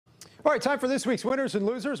All right, time for this week's winners and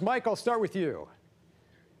losers. Mike, I'll start with you.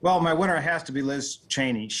 Well, my winner has to be Liz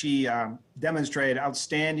Cheney. She demonstrated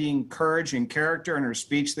outstanding courage and character in her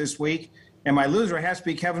speech this week. And my loser has to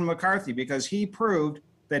be Kevin McCarthy because he proved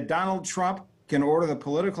that Donald Trump can order the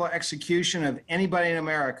political execution of anybody in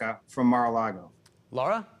America from Mar-a-Lago.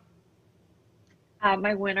 Laura?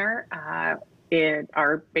 My winner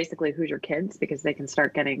are basically Hoosier kids because they can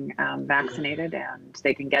start getting vaccinated and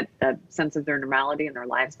they can get a sense of their normality and their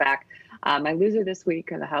lives back. My loser this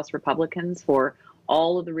week are the House Republicans for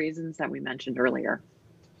all of the reasons that we mentioned earlier.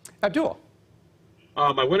 Abdul?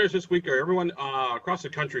 My winners this week are everyone across the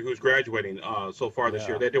country who's graduating so far this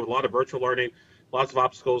year. They do a lot of virtual learning, lots of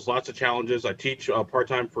obstacles, lots of challenges. I teach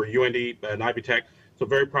part-time for UND and Ivy Tech. So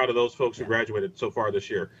very proud of those folks who graduated so far this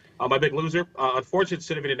year. My big loser, unfortunate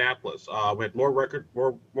city of Indianapolis. We had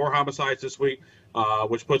more homicides this week,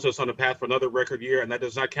 which puts us on the path for another record year, and that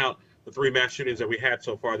does not count the 3 mass shootings that we had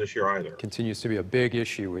so far this year either. Continues to be a big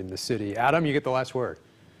issue in the city. Adam, you get the last word.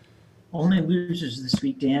 Only losers this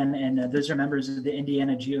week, Dan, and those are members of the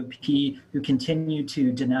Indiana GOP who continue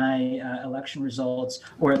to deny election results,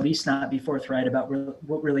 or at least not be forthright about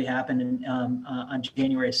what really happened on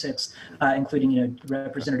January 6th, including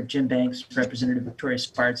Representative Jim Banks, Representative Victoria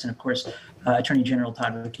Spartz, and of course Attorney General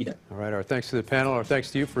Todd Rokita. All right, our thanks to the panel. Our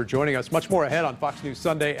thanks to you for joining us. Much more ahead on Fox News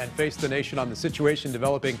Sunday and Face the Nation on the situation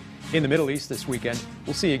developing in the Middle East this weekend.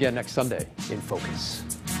 We'll see you again next Sunday in Focus.